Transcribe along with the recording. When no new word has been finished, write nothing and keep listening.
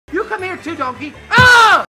here too, donkey.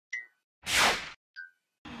 Ah!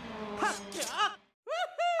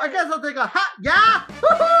 I guess I'll take a hot yeah.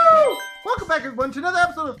 Woohoo! Welcome back, everyone, to another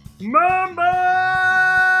episode of Mumbles.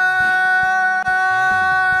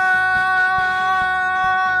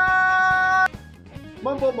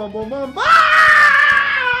 Mumble, mumble, mumble. Ah!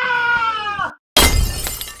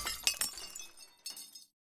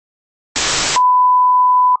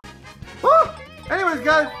 Anyways,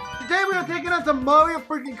 guys, today we are taking on some Mario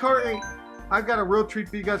freaking Kart 8. I've got a real treat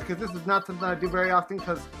for you guys because this is not something I do very often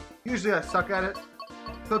because usually I suck at it.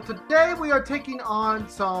 So today we are taking on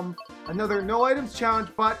another no items challenge,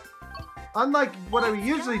 but unlike what I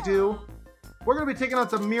usually do, we're going to be taking on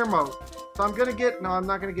some mirror mode. So I'm going to get, no, I'm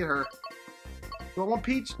not going to get her. Do I want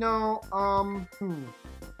Peach? No, I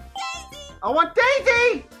want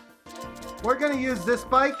Daisy! We're going to use this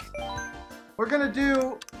bike. We're going to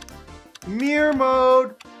do mirror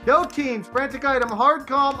mode, no teams, frantic item, hard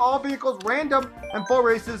calm, all vehicles, random, and full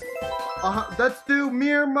races. Let's do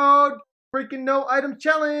mirror mode. Freaking no item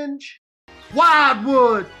challenge.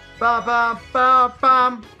 Wildwood. Bam, bam, bam,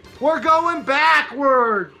 bam. We're going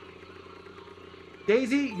backward.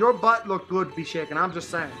 Daisy, your butt looked good to be shaking. I'm just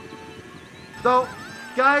saying. So,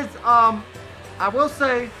 guys, I will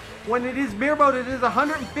say, when it is mirror mode, it is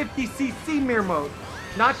 150cc mirror mode,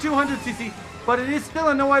 not 200cc, but it is still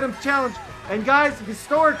a no items challenge. And guys,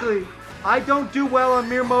 historically, I don't do well on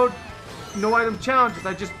mirror mode no item challenges.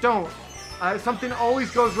 I just don't. Something always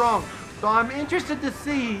goes wrong. So I'm interested to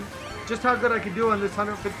see just how good I can do on this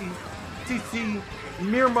 150cc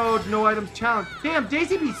mirror mode no items challenge. Damn,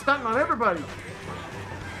 Daisy be stunting on everybody.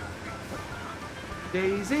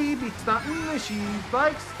 Daisy be stunting, she's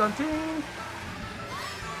bike stunting.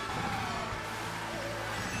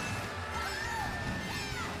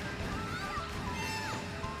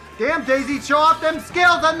 Damn, Daisy, show off them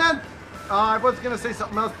skills and then... I was gonna say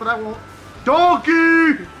something else, but I won't.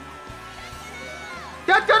 Donkey!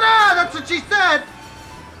 Da-da-da! That's what she said!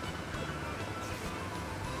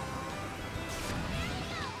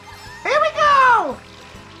 Here we go!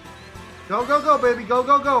 Go, go, go, baby. Go,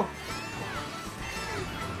 go, go.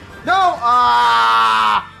 No!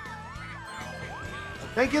 Ah!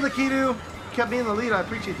 Thank you, Lakitu. You kept me in the lead. I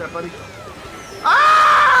appreciate that, buddy.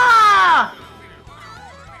 Ah!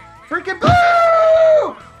 Freaking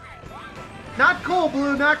Blue! Not cool,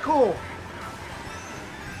 Blue. Not cool.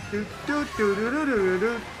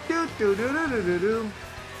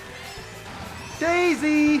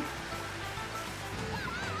 Daisy!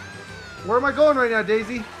 Where am I going right now,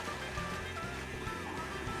 Daisy?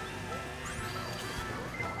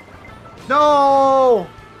 No!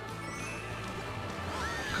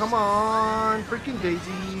 Come on, freaking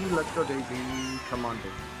Daisy. Let's go, Daisy. Come on, Daisy.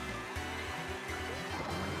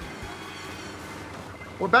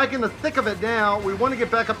 We're back in the thick of it now. We want to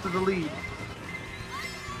get back up to the lead.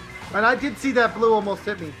 And I did see that Blue almost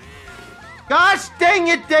hit me. Gosh dang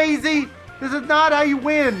it, Daisy! This is not how you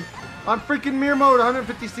win on freaking mirror mode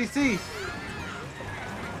 150cc.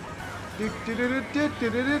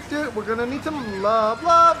 We're gonna need some love,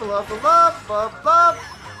 love, love, love, love, love.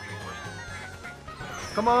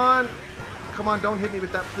 Come on. Come on, don't hit me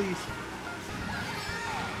with that, please.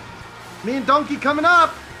 Me and Donkey coming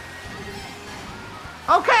up.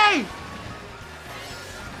 Okay!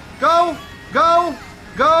 Go! Go!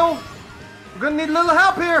 Go! We're gonna need a little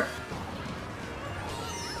help here.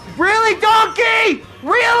 Really, Donkey?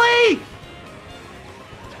 Really?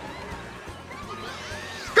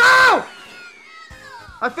 Go!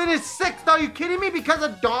 I finished 6th. Are you kidding me? Because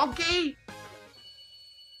of Donkey?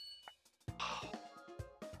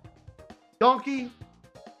 Donkey,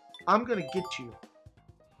 I'm gonna get you.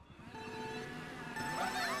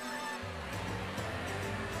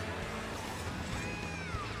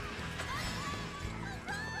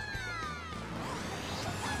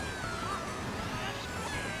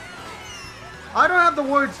 I don't have the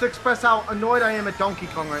words to express how annoyed I am at Donkey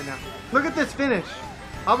Kong right now. Look at this finish.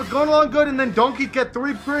 I was going along good and then Donkey get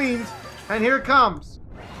 3 greens and here it comes.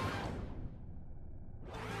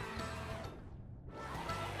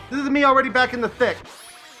 This is me already back in the thick.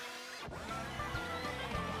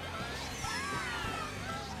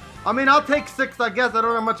 I mean, I'll take 6th, I guess. I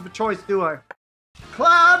don't have much of a choice, do I?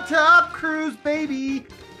 Cloud Top Cruise, baby.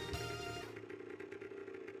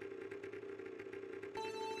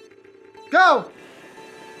 Go!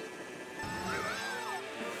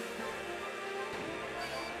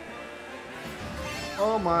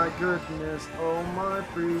 Oh my goodness, oh my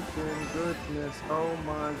freaking goodness, oh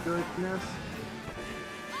my goodness.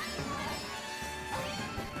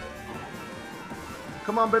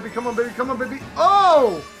 Come on, baby, come on, baby, come on, baby.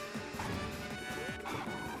 Oh!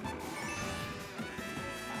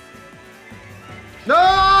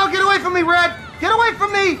 No, get away from me, Red. Get away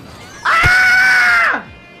from me. Ah!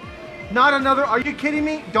 Not another, are you kidding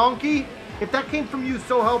me? Donkey, if that came from you,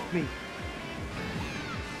 so help me.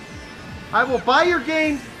 I will buy your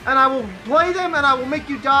games, and I will play them, and I will make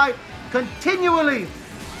you die continually.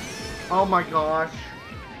 Oh my gosh.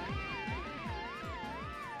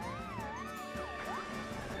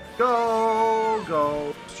 Go,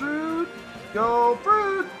 go, fruit, go,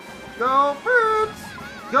 fruit, go, fruits,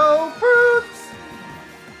 go, fruits.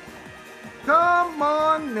 Come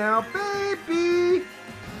on now, baby.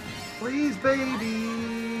 Please,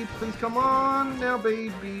 baby. Please come on now,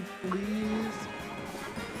 baby, please.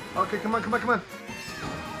 Okay, come on, come on, come on.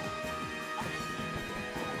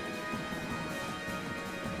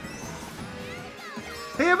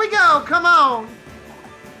 Here we go, come on.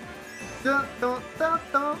 Dun, dun, dun,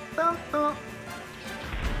 dun, dun, dun.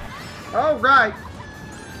 All right.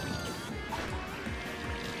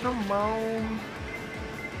 Come on.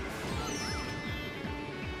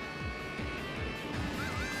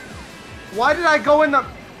 Why did I go in the...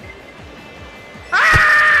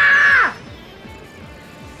 Ah!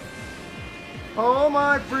 Oh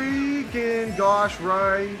my freaking gosh,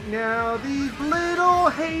 right now, these little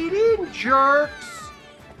hating jerks.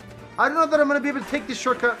 I don't know that I'm going to be able to take this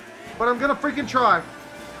shortcut, but I'm going to freaking try.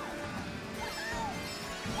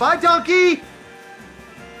 Bye, donkey.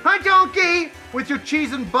 Hi, donkey, with your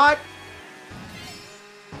cheese and butt.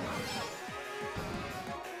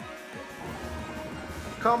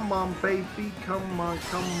 Come on, baby. Come on,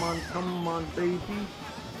 come on, come on, baby.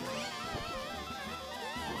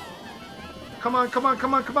 Come on, come on,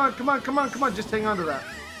 come on, come on, come on, come on, come on. Just hang on to that.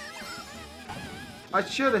 I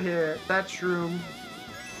should have hit that shroom.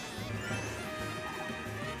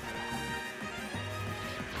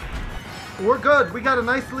 We're good. We got a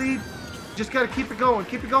nice lead. Just got to keep it going.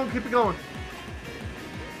 Keep it going. Keep it going.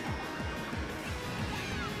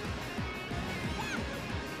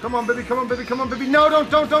 Come on, baby. Come on, baby. Come on, baby. No,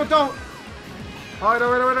 don't. All right,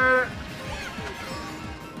 all right, all right, all right.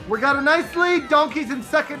 We got a nice lead. Donkey's in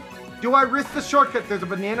second. Do I risk the shortcut? There's a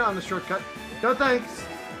banana on the shortcut. No thanks.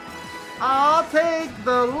 I'll take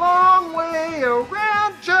the long way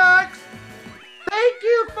around, Chucks. Thank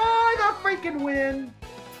you for the freaking win.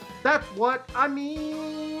 That's what I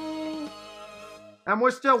mean. And we're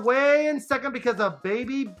still way in second because of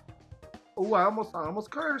baby. Oh, I almost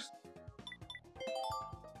cursed.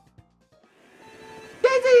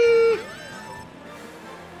 Daisy!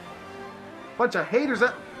 Bunch of haters.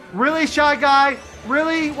 Really, Shy Guy?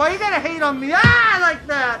 Really? Why you gotta hate on me? Ah, like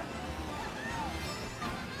that.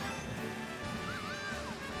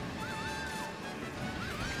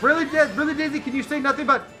 Really, Daisy, can you say nothing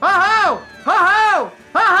but ho-ho! Ho-ho!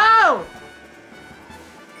 Ho-ho!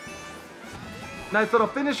 Nice little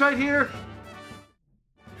finish right here.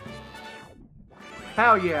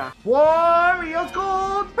 Hell yeah. Wario's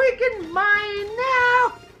gold freaking mine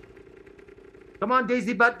now! Come on,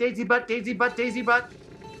 Daisy butt, Daisy butt, Daisy butt, Daisy butt.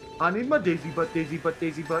 I need my Daisy butt, Daisy butt,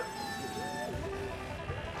 Daisy butt.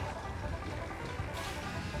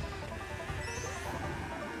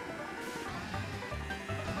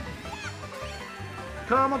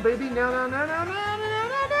 Come on, baby, now.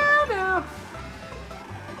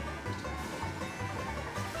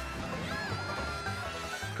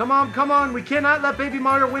 Come on. We cannot let Baby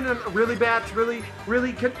Mario win a really bad, really,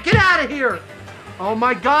 get out of here. Oh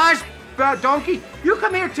my gosh, Donkey. You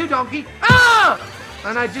come here too, Donkey. Ah!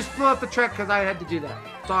 And I just flew off the track because I had to do that.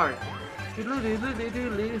 Sorry.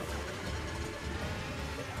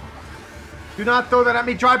 Do not throw that at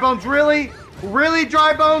me, Dry Bones. Really? Really,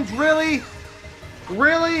 Dry Bones? Really?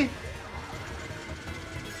 Really?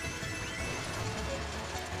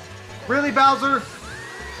 Really, Bowser?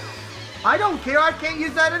 I don't care. I can't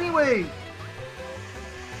use that anyway.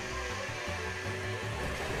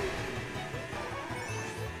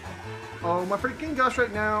 Oh my freaking gosh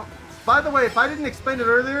right now. By the way, if I didn't explain it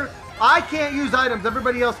earlier, I can't use items.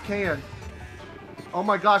 Everybody else can. Oh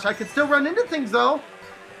my gosh. I can still run into things though.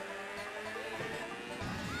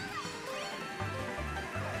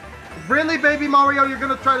 Really, Baby Mario, you're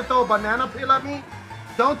gonna try to throw a banana peel at me?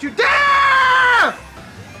 Don't you dare!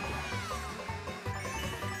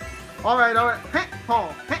 All right.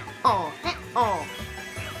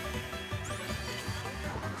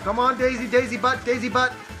 Come on, Daisy butt, Daisy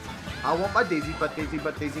butt. I want my Daisy butt, Daisy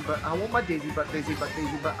butt, Daisy butt. I want my Daisy butt, Daisy butt,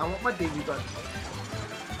 Daisy butt. I want my Daisy butt.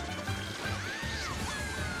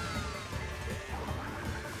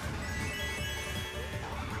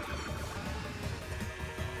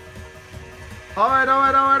 All right.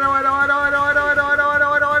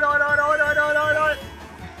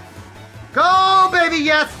 Go, baby,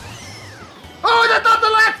 yes. Oh, that's not the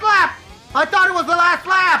last lap. I thought it was the last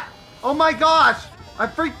lap! Oh my gosh! I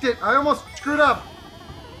freaked it. I almost screwed up.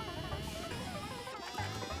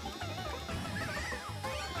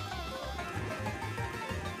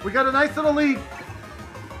 We got a nice little lead.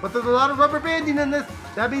 But there's a lot of rubber banding in this.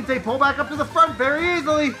 That means they pull back up to the front very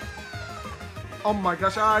easily. Oh my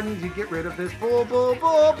gosh, I need to get rid of this. Bull, bull,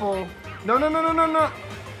 bull, bull. No, no, no, no, no, no.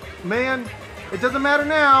 Man, it doesn't matter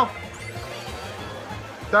now.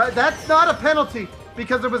 That's not a penalty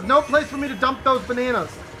because there was no place for me to dump those bananas.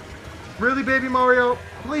 Really, Baby Mario?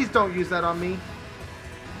 Please don't use that on me.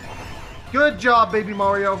 Good job, Baby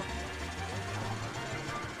Mario.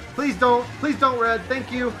 Please don't, Red. Thank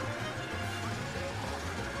you.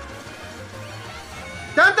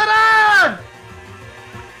 Dun, dun, dun!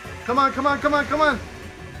 Come on, come on, come on, come on.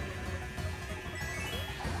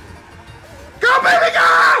 Go, baby,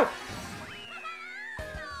 go!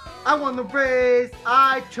 I won the race.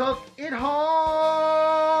 I took it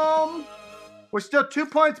home. We're still 2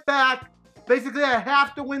 points back. Basically, I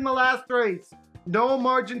have to win the last race. No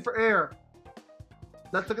margin for error.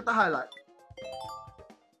 Let's look at the highlight.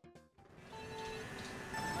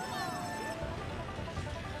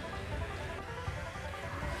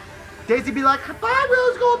 Daisy be like, bye,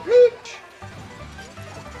 Rose Gold Peach.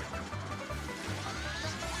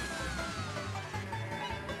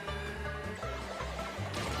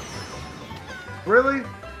 Really?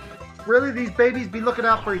 Really, these babies be looking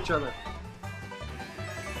out for each other.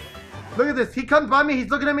 Look at this. He comes by me. He's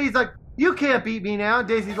looking at me. He's like, you can't beat me now.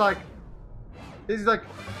 Daisy's like,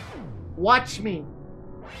 watch me.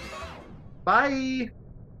 Bye.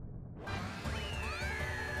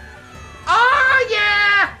 Oh,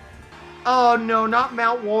 yeah. Oh, no, not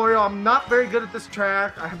Mount Warrior. I'm not very good at this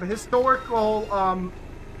track. I have a historical,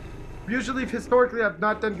 usually historically I've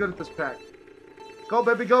not done good at this track. Go,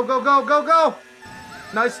 baby, go, go, go, go, go.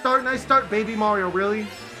 Nice start, Baby Mario, really?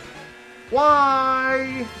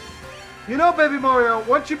 Why? You know, Baby Mario,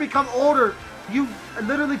 once you become older, you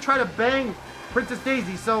literally try to bang Princess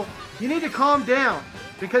Daisy, so you need to calm down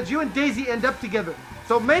because you and Daisy end up together.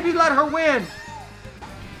 So maybe let her win.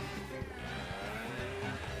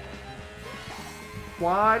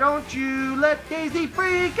 Why don't you let Daisy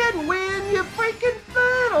freaking win, you freaking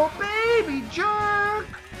little baby jerk?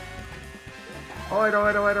 Oh,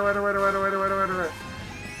 wait.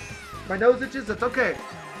 My nose itches, it's okay.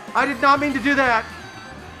 I did not mean to do that.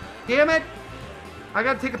 Damn it. I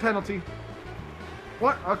gotta take a penalty.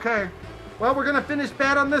 What? Okay. Well, we're gonna finish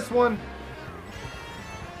bad on this one.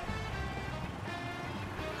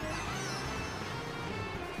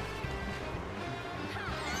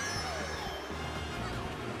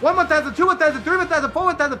 One 1,000, 2 1,000, 3 1,000, 4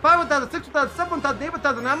 1,000, 5 1,000, 6 1,000, 7 1,000, 8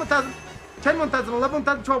 1,000, 9 1,000, 10 1,000, 11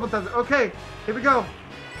 1,000, 12 1,000. Okay, here we go.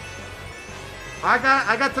 I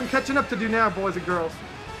got some catching up to do now, boys and girls.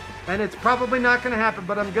 And it's probably not going to happen,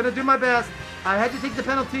 but I'm going to do my best. I had to take the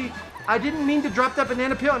penalty. I didn't mean to drop that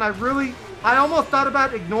banana peel, and I almost thought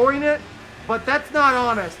about ignoring it, but that's not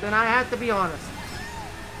honest, and I have to be honest.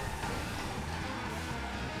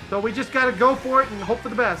 So we just got to go for it and hope for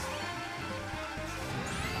the best.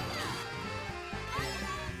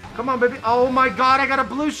 Come on, baby. Oh my God, I got a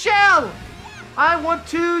blue shell. I want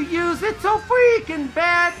to use it so freaking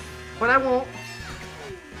bad, but I won't.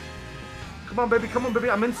 Come on, baby. Come on, baby.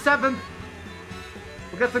 I'm in 7th.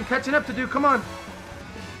 We got some catching up to do. Come on.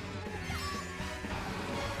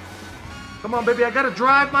 Come on, baby. I got to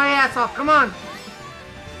drive my ass off. Come on.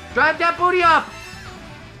 Drive that booty off.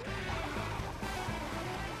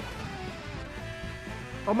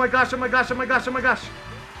 Oh my gosh, oh my gosh, oh my gosh, oh my gosh.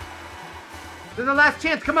 This is the last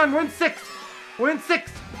chance. Come on, we're in 6th. We're in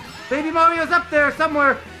 6th. Baby Mario's up there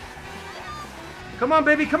somewhere. Come on,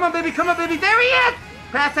 baby. Come on, baby. Come on, baby. There he is.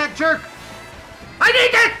 Pass that jerk. I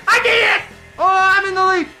need it. I need it. Oh, I'm in the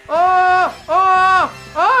lead. Oh, oh,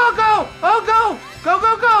 oh, go. Oh, go. Go,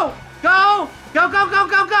 go, go. Go. Go, go, go,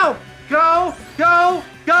 go, go. Go, go,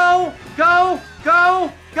 go, go,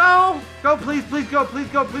 go, go. Go, please, please go. Please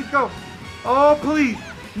go, please go. Oh, please.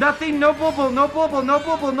 Nothing, no bubble, no bubble, no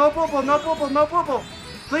bubble, no bubble, no bubble, no bubble.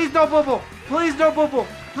 Please no bubble. Please no bubble.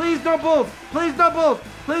 Please no bulls. Please no bulls.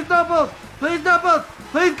 Please no bulls. Please no bulls.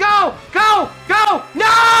 Please go. Go. Go.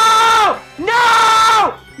 No.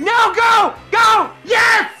 No. No. Go. Go.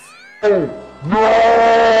 Yes. No.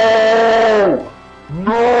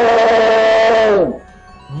 No.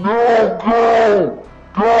 No. Go.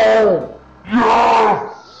 Go.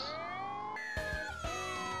 Yes.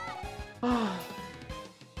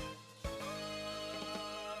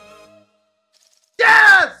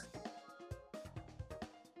 Yes!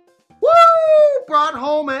 Woo! Brought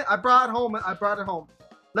home it. I brought it home.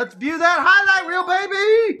 Let's view that highlight reel,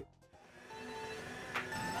 baby!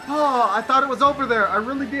 Oh, I thought it was over there. I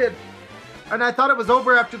really did. And I thought it was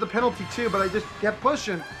over after the penalty too, but I just kept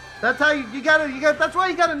pushing. That's how you gotta, that's why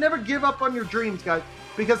you gotta never give up on your dreams, guys.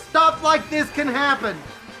 Because stuff like this can happen.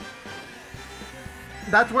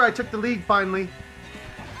 That's where I took the lead finally.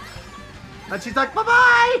 And she's like,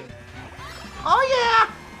 bye-bye! Oh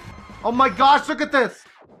yeah! Oh my gosh, look at this!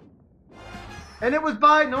 And it was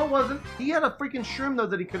by, no it wasn't. He had a freaking shroom though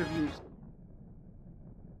that he could have used.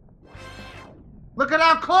 Look at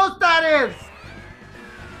how close that is!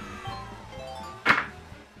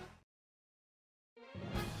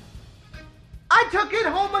 I took it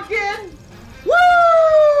home again!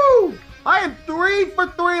 Woo! I am 3 for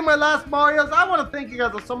 3 in my last Marios. I want to thank you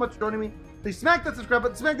guys so much for joining me. Please smack that subscribe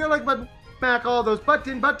button, smack that like button, smack all those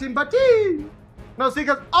button. And I'll see you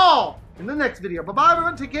guys all in the next video. Bye-bye,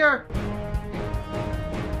 everyone. Take care.